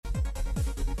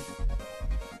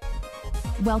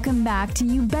Welcome back to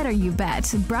You Better You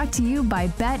Bet, brought to you by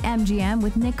BetMGM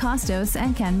with Nick Costos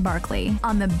and Ken Barkley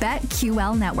on the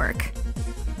BetQL network.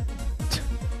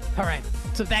 All right,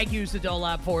 so thank you,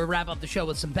 Zadolab, before we wrap up the show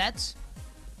with some bets.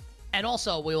 And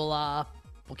also, we'll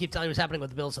keep telling you what's happening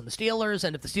with the Bills and the Steelers,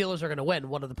 and if the Steelers are going to win,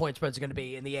 what are the point spreads are going to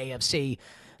be in the AFC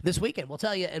this weekend. We'll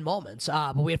tell you in moments.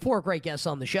 But we had 4 great guests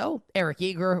on the show: Eric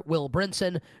Eager, Will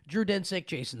Brinson, Drew Dinsick,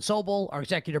 Jason Sobel, our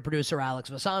executive producer, Alex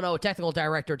Vasano, technical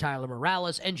director, Tyler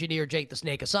Morales, engineer, Jake the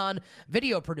Snake Hassan,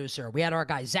 video producer, we had our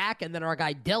guy, Zach, and then our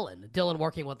guy, Dylan. Dylan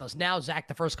working with us now. Zach,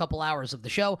 the first couple hours of the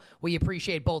show. We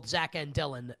appreciate both Zach and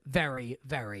Dylan very,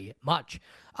 very much.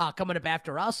 Coming up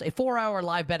after us, a 4-hour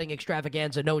live betting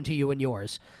extravaganza known to you and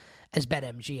yours as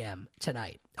BetMGM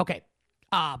tonight. Okay.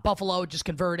 Buffalo just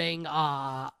converting,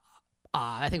 I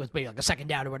think it was maybe like a second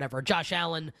down or whatever. Josh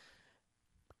Allen,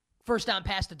 first down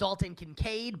pass to Dalton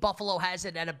Kincaid. Buffalo has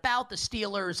it at about the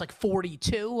Steelers, like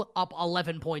 42, up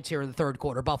 11 points here in the third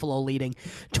quarter. Buffalo leading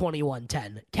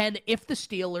 21-10. Ken, if the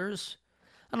Steelers,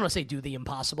 I don't want to say do the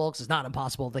impossible, because it's not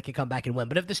impossible they could come back and win,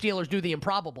 but if the Steelers do the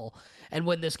improbable and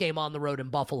win this game on the road in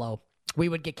Buffalo, we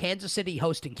would get Kansas City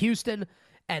hosting Houston,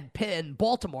 and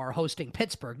Baltimore hosting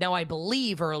Pittsburgh. Now, I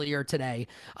believe earlier today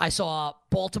I saw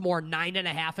Baltimore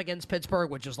 9.5 against Pittsburgh,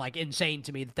 which is like insane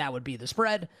to me that would be the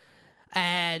spread.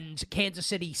 And Kansas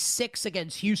City 6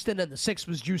 against Houston, and the 6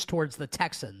 was juiced towards the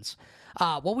Texans.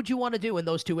 What would you want to do in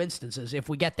those two instances if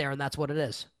we get there and that's what it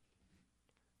is?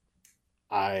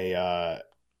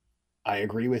 I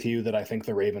agree with you that I think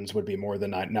the Ravens would be more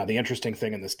than 9. Now, the interesting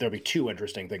thing in this, there'll be 2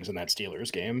 interesting things in that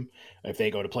Steelers game if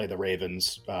they go to play the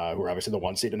Ravens, who are obviously the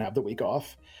 1 seed and have the week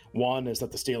off. One is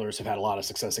that the Steelers have had a lot of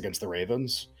success against the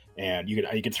Ravens, and you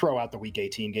could throw out the Week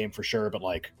 18 game for sure, but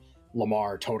like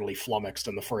Lamar totally flummoxed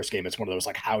in the first game. It's one of those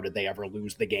like, how did they ever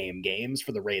lose the games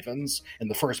for the Ravens in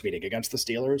the first meeting against the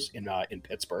Steelers in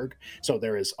Pittsburgh? So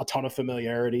there is a ton of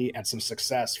familiarity and some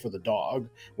success for the dog,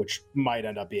 which might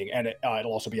end up being, and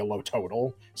it'll also be a low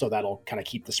total, so that'll kind of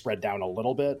keep the spread down a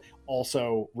little bit.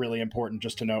 Also, really important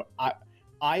just to know,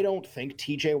 I don't think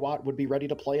TJ Watt would be ready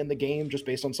to play in the game just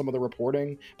based on some of the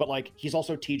reporting, but like he's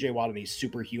also TJ Watt and he's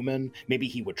superhuman. Maybe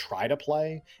he would try to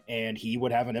play and he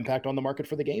would have an impact on the market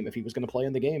for the game if he was going to play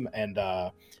in the game. And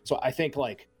so I think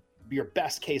like your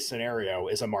best case scenario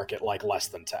is a market like less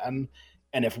than 10.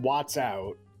 And if Watt's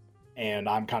out and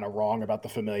I'm kind of wrong about the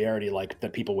familiarity, like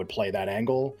that people would play that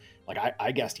angle, like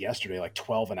I guessed yesterday, like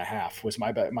 12.5 was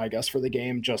my guess for the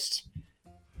game.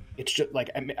 It's just like,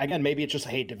 again, maybe it's just,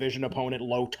 hey, division opponent,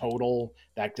 low total,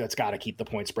 that's got to keep the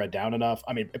point spread down enough.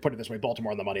 I mean, put it this way,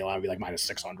 Baltimore on the money line would be like minus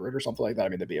 600 or something like that. I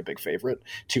mean, they'd be a big favorite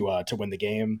to win the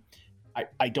game.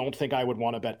 I don't think I would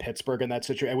want to bet Pittsburgh in that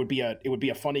situation. It would be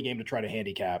a funny game to try to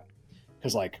handicap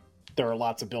because like there are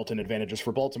lots of built-in advantages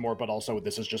for Baltimore, but also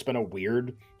this has just been a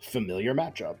weird, familiar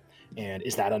matchup. And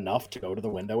is that enough to go to the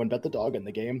window and bet the dog in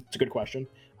the game? It's a good question.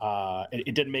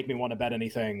 It didn't make me want to bet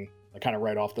anything like kind of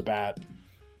right off the bat.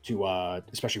 To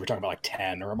especially if we're talking about like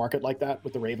 10 or a market like that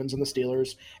with the Ravens and the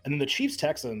Steelers. And then the Chiefs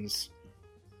Texans,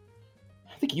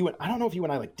 I don't know if you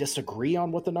and I like disagree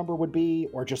on what the number would be,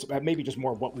 or just maybe just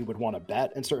more what we would want to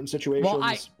bet in certain situations. Well,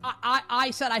 I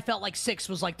said I felt like 6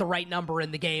 was like the right number in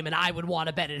the game, and I would want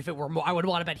to bet it if it were more. I would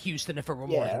want to bet Houston if it were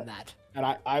more than that.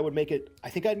 And I would make it.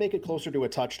 I think I'd make it closer to a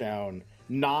touchdown.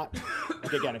 Not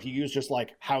like, again, if you use just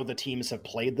like how the teams have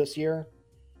played this year,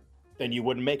 then you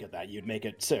wouldn't make it that. You'd make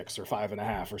it 6 or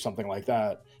 5.5 or something like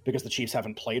that because the Chiefs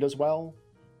haven't played as well.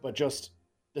 But just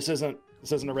this isn't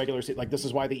a regular season. Like this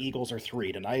is why the Eagles are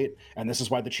 3 tonight, and this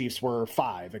is why the Chiefs were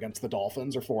 5 against the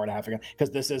Dolphins or 4.5 again, because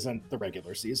this isn't the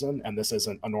regular season and this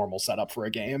isn't a normal setup for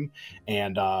a game.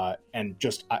 And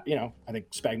just I think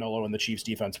Spagnuolo and the Chiefs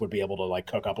defense would be able to like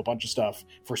cook up a bunch of stuff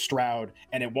for Stroud,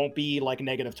 and it won't be like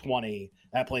negative 20.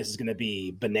 That place is going to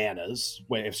be bananas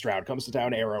if Stroud comes to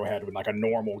town. Arrowhead with like a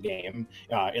normal game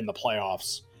in the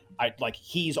playoffs.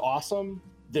 He's awesome.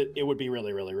 That it would be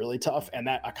really, really, really tough. And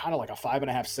that kind of like a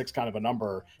 5.5, 6 kind of a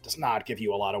number does not give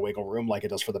you a lot of wiggle room like it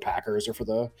does for the Packers or for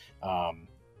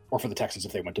the Texans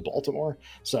if they went to Baltimore.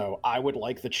 So I would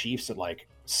like the Chiefs at like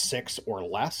 6 or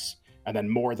less. And then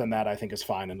more than that, I think is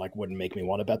fine and like wouldn't make me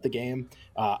want to bet the game.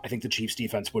 I think the Chiefs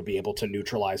defense would be able to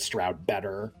neutralize Stroud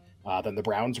better than the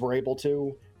Browns were able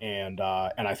to. And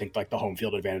I think like the home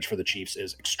field advantage for the Chiefs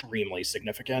is extremely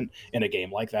significant in a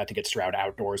game like that to get Stroud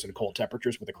outdoors in cold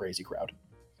temperatures with a crazy crowd.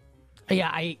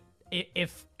 Yeah,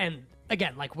 and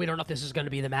again, like we don't know if this is going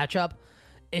to be the matchup.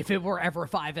 If it were ever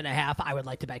 5.5, I would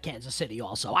like to bet Kansas City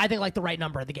also. I think like the right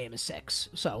number of the game is 6.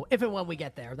 So if and when we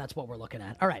get there, that's what we're looking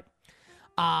at. All right.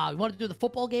 You want to do the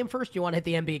football game first? You want to hit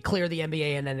the NBA, clear the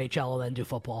NBA and NHL, and then do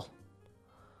football?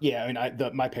 Yeah, I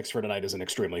mean, my picks for tonight is an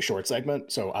extremely short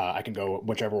segment, so I can go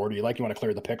whichever order you like. You want to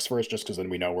clear the picks first, just because then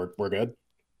we know we're good?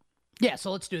 Yeah,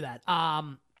 so let's do that.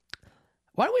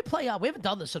 Why don't we play? We haven't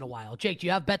done this in a while. Jake, do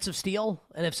you have bets of steel?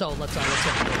 And if so, let's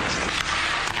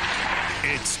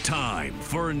It's time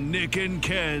for Nick and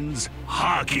Ken's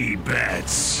Hockey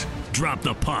Bets. Drop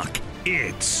the puck.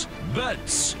 It's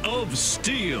Bets of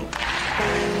Steel.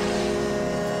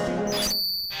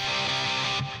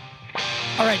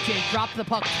 All right, Jake, drop the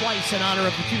puck twice in honor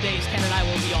of the 2 days Ken and I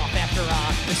will be off after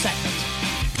the segment.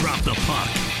 Drop the puck.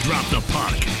 Drop the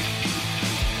puck.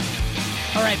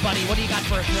 All right, buddy, what do you got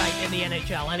for us tonight in the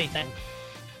NHL? Anything?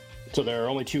 So there are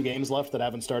only 2 games left that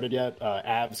haven't started yet.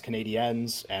 Avs,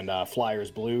 Canadiens, and Flyers,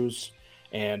 Blues.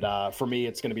 And for me,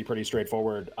 it's going to be pretty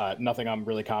straightforward. Nothing I'm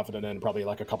really confident in, probably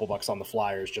like a couple bucks on the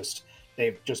Flyers.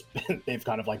 They've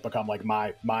kind of like become like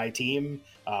my team.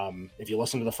 If you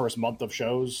listen to the first month of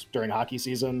shows during hockey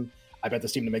season, I bet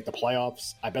this team to make the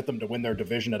playoffs. I bet them to win their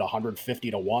division at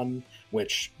 150-1,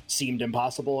 which seemed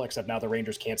impossible, except now the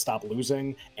Rangers can't stop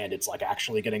losing, and it's like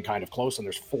actually getting kind of close, and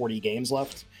there's 40 games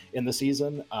left in the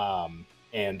season. By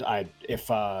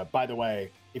the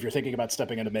way, if you're thinking about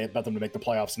stepping in to bet them to make the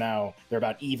playoffs now, they're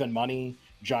about even money.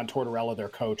 John Tortorella, their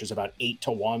coach, is about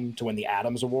 8-1 to win the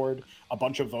Adams Award. A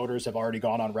bunch of voters have already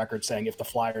gone on record saying if the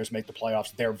Flyers make the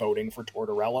playoffs, they're voting for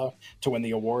Tortorella to win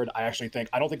the award. I don't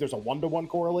think there's a 1-to-1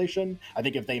 correlation. I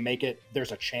think if they make it,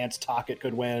 there's a chance Tocchet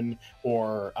could win,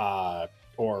 or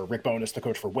Rick Bowness, the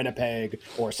coach for Winnipeg,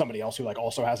 or somebody else who like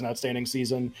also has an outstanding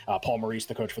season. Paul Maurice,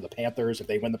 the coach for the Panthers, if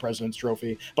they win the President's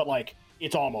Trophy. But like,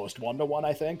 it's almost 1-to-1.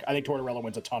 I think Tortorella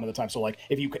wins a ton of the time. So like,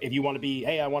 if you want to be,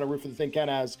 hey, I want to root for the thing Ken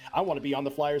has, I want to be on the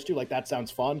Flyers too. Like, that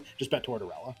sounds fun. Just bet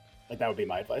Tortorella. Like, that would be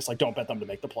my advice. Like, don't bet them to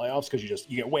make the playoffs, because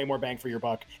you get way more bang for your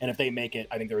buck. And if they make it,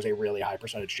 I think there's a really high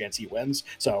percentage chance he wins.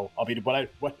 So I'll be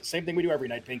same thing we do every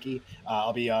night, Pinky.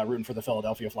 I'll be rooting for the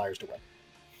Philadelphia Flyers to win.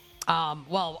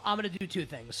 Well, I'm going to do 2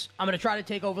 things. I'm going to try to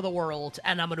take over the world,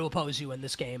 and I'm going to oppose you in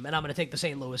this game, and I'm going to take the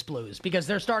St. Louis Blues, because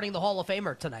they're starting the Hall of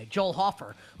Famer tonight, Joel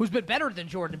Hofer, who's been better than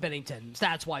Jordan Binnington,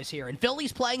 stats-wise here. And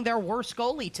Philly's playing their worst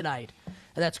goalie tonight,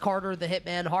 and that's Carter the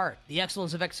Hitman Hart. The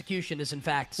excellence of execution is, in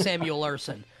fact, Samuel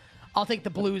Urson. I'll take the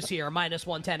Blues here, minus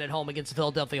 110 at home against the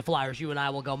Philadelphia Flyers. You and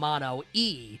I will go mono.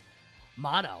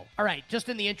 Mono. All right, just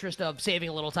in the interest of saving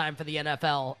a little time for the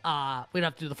NFL, we don't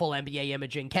have to do the full NBA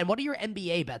imaging. Ken, what are your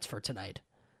NBA bets for tonight?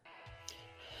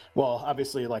 Well,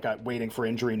 obviously, like, I'm waiting for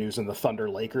injury news in the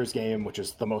Thunder-Lakers game, which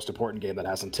is the most important game that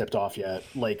hasn't tipped off yet.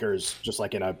 Lakers just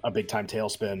like in a big-time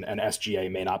tailspin, and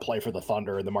SGA may not play for the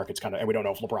Thunder, and the market's and we don't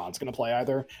know if LeBron's going to play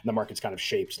either, and the market's kind of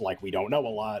shaped like we don't know a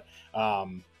lot.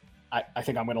 I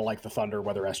think I'm going to like the Thunder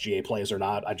whether SGA plays or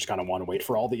not. I just kind of want to wait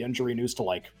for all the injury news to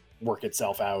like work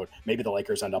itself out. Maybe the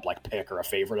Lakers end up like pick or a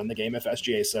favorite in the game if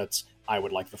SGA sits. I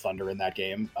would like the Thunder in that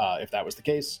game if that was the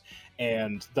case.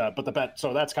 But the bet,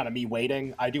 so that's kind of me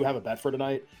waiting. I do have a bet for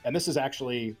tonight, and this is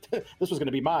actually this was going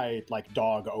to be my like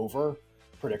dog over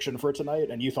prediction for tonight,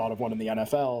 and you thought of one in the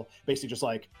NFL. Basically, just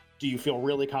like, do you feel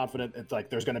really confident that like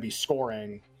there's going to be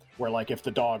scoring where like if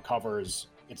the dog covers,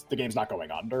 the game's not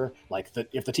going under. Like,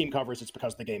 if the team covers, it's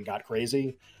because the game got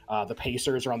crazy. The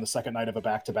Pacers are on the second night of a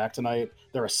back-to-back tonight.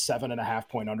 They're a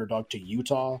 7.5-point underdog to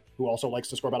Utah, who also likes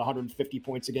to score about 150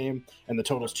 points a game, and the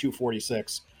total's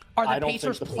 246. Are the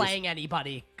Pacers playing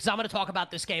anybody? Because I'm going to talk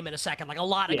about this game in a second. Like, a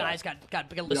lot of guys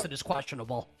got listed as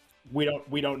questionable. We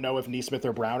don't know if Nesmith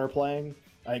or Brown are playing.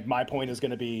 I think my point is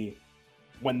going to be,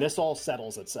 when this all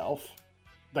settles itself,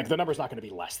 like, the number's not going to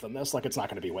be less than this. Like, it's not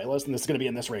going to be way less than this. It's going to be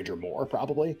in this range or more,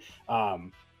 probably.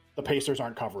 The Pacers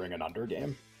aren't covering an under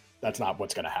game. That's not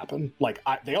what's going to happen. Like,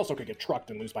 they also could get trucked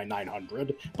and lose by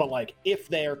 900. But, like, if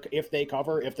they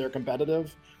cover, if they're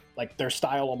competitive, like, their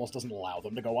style almost doesn't allow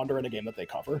them to go under in a game that they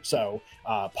cover. So,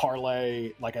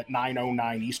 parlay, like, at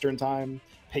 9:09 Eastern time,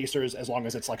 Pacers, as long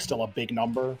as it's, like, still a big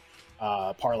number,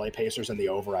 parlay Pacers and the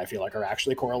over, I feel like, are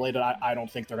actually correlated. I don't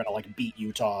think they're going to like beat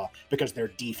Utah because their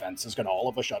defense is going to all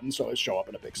of a sudden show up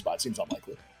in a big spot. Seems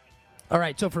unlikely. All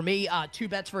right, so for me, 2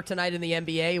 bets for tonight in the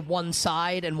NBA, 1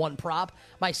 side and 1 prop.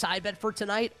 My side bet for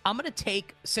tonight, I'm going to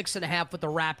take 6.5 with the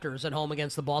Raptors at home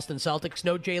against the Boston Celtics.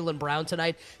 No Jaylen Brown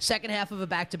tonight. Second half of a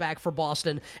back-to-back for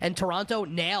Boston. And Toronto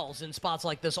nails in spots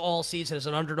like this all season as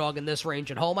an underdog in this range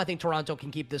at home. I think Toronto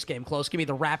can keep this game close. Give me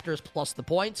the Raptors plus the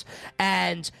points.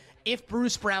 And if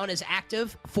Bruce Brown is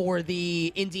active for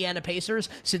the Indiana Pacers,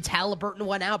 since Halliburton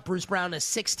went out, Bruce Brown has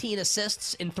 16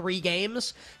 assists in 3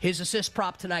 games. His assist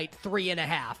prop tonight,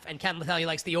 3.5. And Ken Lethell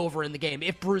likes the over in the game.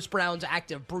 If Bruce Brown's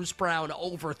active, Bruce Brown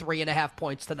over 3.5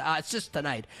 points assists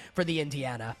tonight for the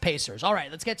Indiana Pacers. All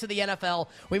right, let's get to the NFL.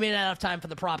 We may not have time for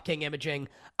the Prop King imaging.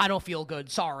 I don't feel good.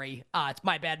 Sorry. It's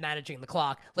my bad managing the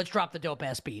clock. Let's drop the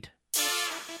dope-ass beat.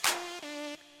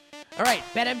 All right,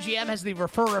 BetMGM has the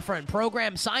Refer a Friend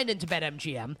program. Sign into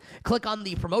BetMGM. Click on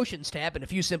the Promotions tab. In a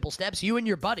few simple steps, you and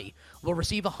your buddy will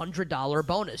receive a $100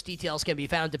 bonus. Details can be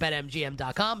found at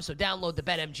BetMGM.com, so download the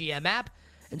BetMGM app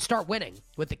and start winning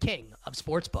with the king of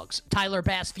sportsbooks. Tyler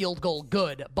Bass field goal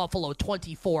good. Buffalo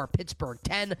 24, Pittsburgh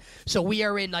 10. So we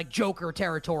are in like Joker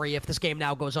territory if this game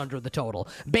now goes under the total.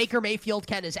 Baker Mayfield,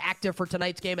 Ken, is active for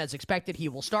tonight's game as expected. He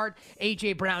will start.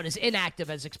 A.J. Brown is inactive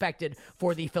as expected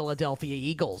for the Philadelphia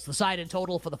Eagles. The side and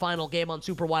total for the final game on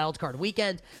Super Wildcard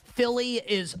Weekend. Philly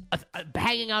is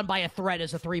hanging on by a thread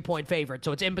as a 3-point favorite.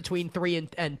 So it's in between 3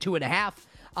 and 2.5.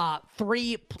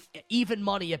 3 even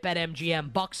money at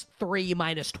BetMGM. Bucs 3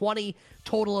 minus 20.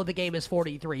 Total of the game is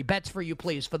 43. Bets for you,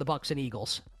 please, for the Bucs and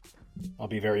Eagles. I'll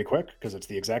be very quick because it's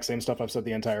the exact same stuff I've said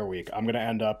the entire week. I'm going to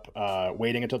end up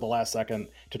waiting until the last second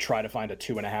to try to find a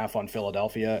 2.5 on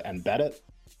Philadelphia and bet it.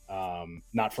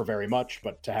 Not for very much,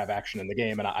 but to have action in the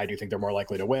game, and I do think they're more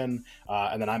likely to win.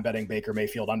 And then I'm betting Baker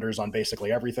Mayfield unders on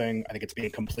basically everything. I think it's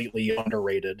being completely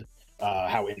underrated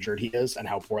how injured he is and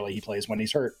how poorly he plays when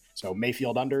he's hurt. So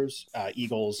Mayfield unders,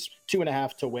 Eagles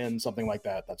 2.5 to win, something like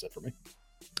that. That's it for me.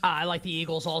 I like the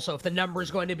Eagles also if the number is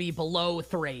going to be below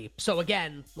 3. So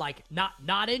again, like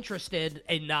not interested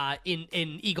in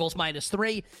Eagles minus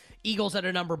 3. Eagles at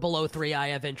a number below 3, I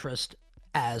have interest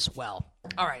as well.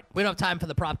 All right, we don't have time for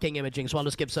the Prop King imaging, so I'll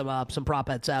just give some prop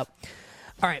bets out.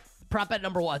 All right, prop bet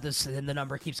number 1. And the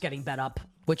number keeps getting bet up,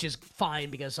 which is fine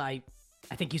because I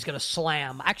think he's going to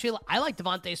slam. Actually, I like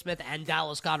Devontae Smith and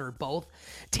Dallas Goedert both.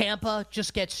 Tampa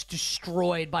just gets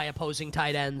destroyed by opposing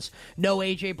tight ends. No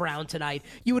A.J. Brown tonight.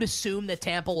 You would assume that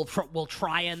Tampa will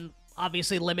try and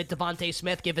obviously limit Devontae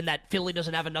Smith, given that Philly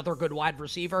doesn't have another good wide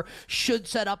receiver. Should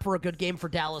set up for a good game for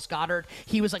Dallas Goedert.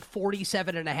 He was like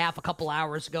 47.5 a couple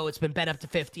hours ago. It's been bet up to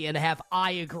 50.5.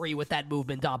 I agree with that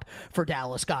movement up for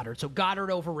Dallas Goedert. So Goedert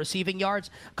over receiving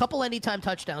yards. A couple anytime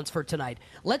touchdowns for tonight.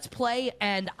 Let's play,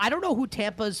 and I don't know who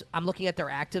Tampa's. I'm looking at their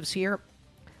actives here.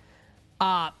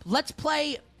 Let's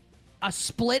play a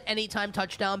split anytime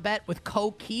touchdown bet with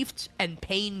Ko Kieft and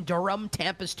Payne Durham,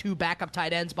 Tampa's 2 backup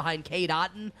tight ends behind Cade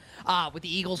Otton, with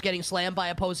the Eagles getting slammed by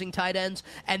opposing tight ends.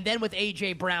 And then with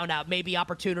A.J. Brown out, maybe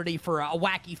opportunity for a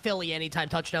wacky Philly anytime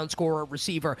touchdown scorer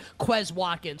receiver. Quez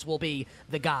Watkins will be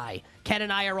the guy. Ken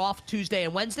and I are off Tuesday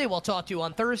and Wednesday. We'll talk to you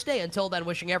on Thursday. Until then,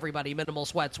 wishing everybody minimal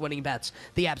sweats, winning bets,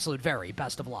 the absolute very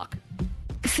best of luck.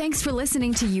 Thanks for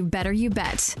listening to You Better You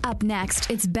Bet. Up next,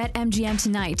 it's BetMGM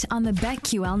Tonight on the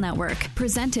BetQL Network,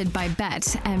 presented by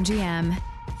BetMGM.